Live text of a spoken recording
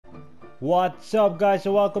What's up guys,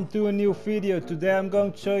 and welcome to a new video. Today I'm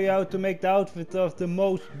going to show you how to make the outfit of the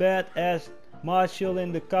most badass marshal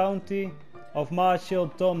in the county, of Marshal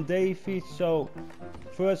Tom Davies. So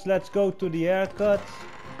first let's go to the haircuts.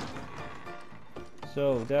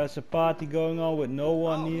 So there's a party going on with no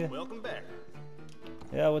one here. Welcome back.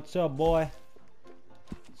 Yeah, what's up boy?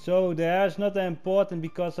 So the hair is not that important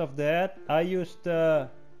because of the head. I used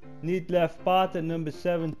neat left part at number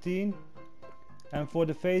 17. And for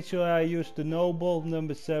the facial I used the noble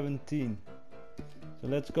number 17. So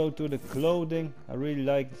let's go to the clothing. I really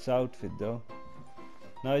like this outfit though.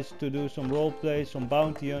 Nice to do some roleplay, some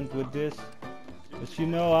bounty hunt with this. Because you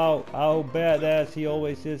know how badass he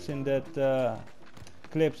always is in that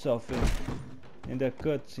clips of him. In that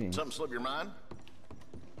cutscene. Something slip your mind?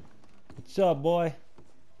 What's up boy?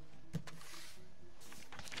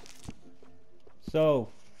 So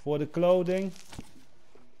for the clothing.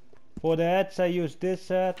 For the hats I use this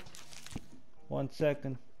hat. 1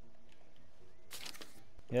 second.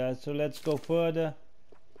 Yeah, so let's go further.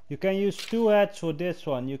 You can use two hats for this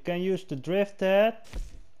one. You can use the drift hat.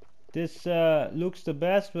 This looks the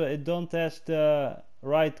best, but it don't has the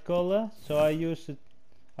right color. So I use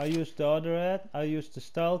the other hat. I use the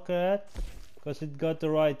stalker hat because it got the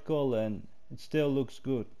right color and it still looks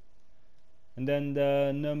good. And then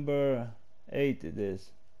the number 8 it is.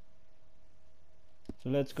 So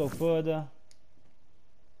let's go further.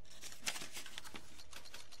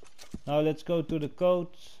 Now let's go to the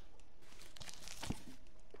coats.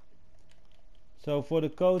 So for the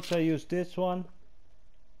coats I use this one.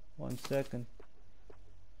 1 second.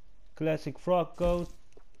 Classic frog coat.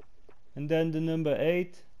 And then the number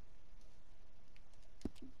 8.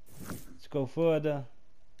 Let's go further.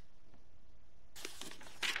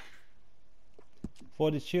 For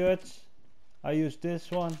the shirts I use this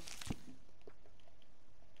one.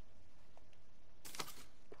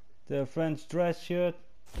 The French dress shirt,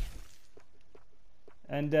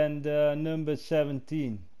 and then the number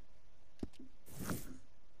 17.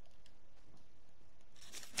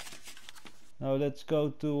 Now let's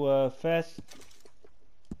go to vest.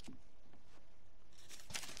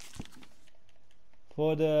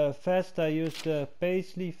 For the vest I use the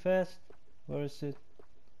paisley vest. Where is it?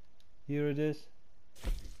 Here it is.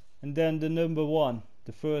 And then the number 1,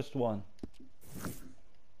 the first one.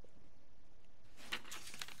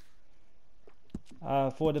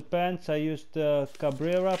 For the pants I used the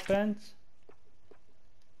Cabrera pants.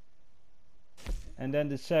 And then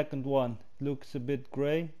the second one looks a bit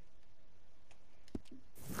grey.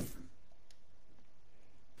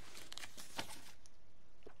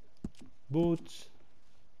 Boots.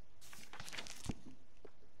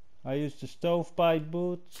 I used the stovepipe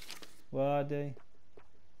boots. Where are they?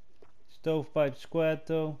 Stovepipe square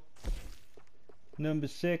toe. Number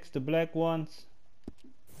 6, the black ones.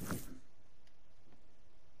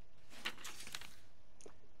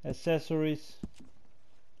 Accessories.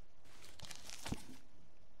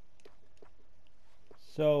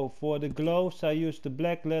 So for the gloves I use the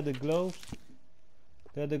black leather gloves,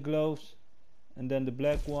 and then the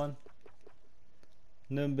black one,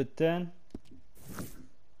 number 10.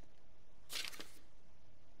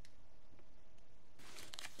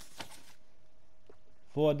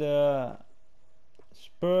 For the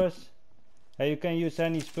spurs, you can use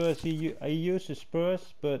any spurs. I use the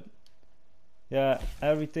spurs, but yeah,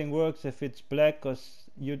 everything works if it's black, cause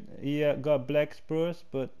you got black spurs,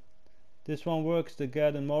 but this one works to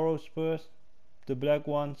get the Morrow spurs, the black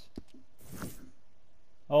ones.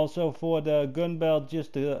 Also for the gun belt,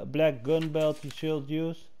 just the black gun belt you should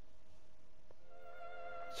use.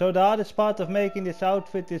 So the hardest part of making this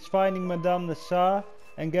outfit is finding Madame Nassar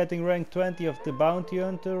and getting rank 20 of the bounty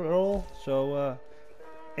hunter role. So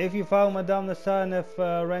if you found Madame Nassar and have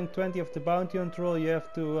rank 20 of the bounty hunter role, you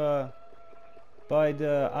have to buy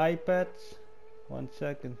the iPads. 1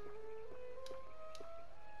 second.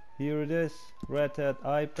 Here it is, red hat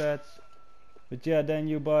iPads. But yeah, then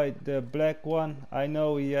you buy the black one. I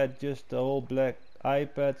know he had just the whole black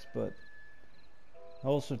iPads, but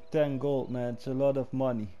also 10 gold, man. It's a lot of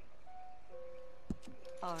money.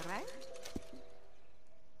 Alright.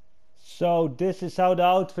 So this is how the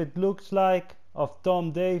outfit looks like of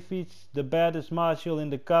Tom Davies, the baddest marshal in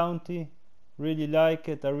the county. Really like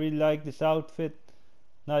it. I really like this outfit.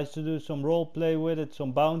 Nice to do some roleplay with it,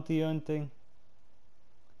 some bounty hunting.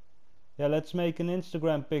 Yeah, let's make an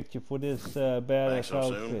Instagram picture for this badass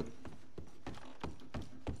outfit.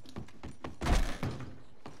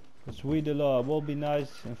 Because we the law will be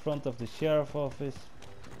nice in front of the sheriff office.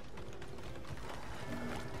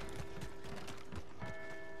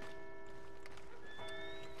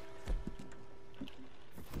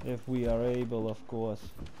 If we are able, of course.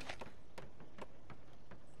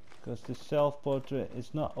 because the self-portrait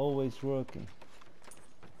is not always working,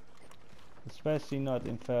 especially not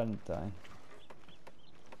in Valentine.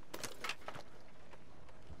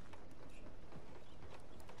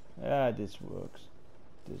 Yeah, this works.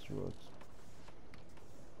 This works.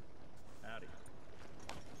 Howdy.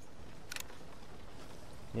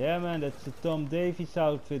 Yeah, man, that's the Tom Davies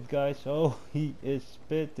outfit, guys. Oh, he is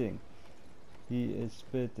spitting. He is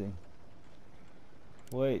spitting.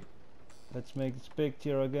 Wait, let's make this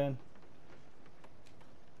picture again.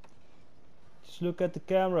 Just look at the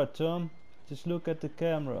camera, Tom. Just look at the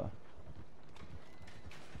camera.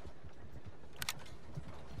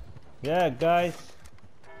 Yeah, guys.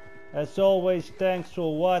 As always, thanks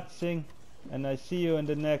for watching, and I see you in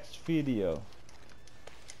the next video.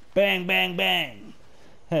 Bang, bang, bang!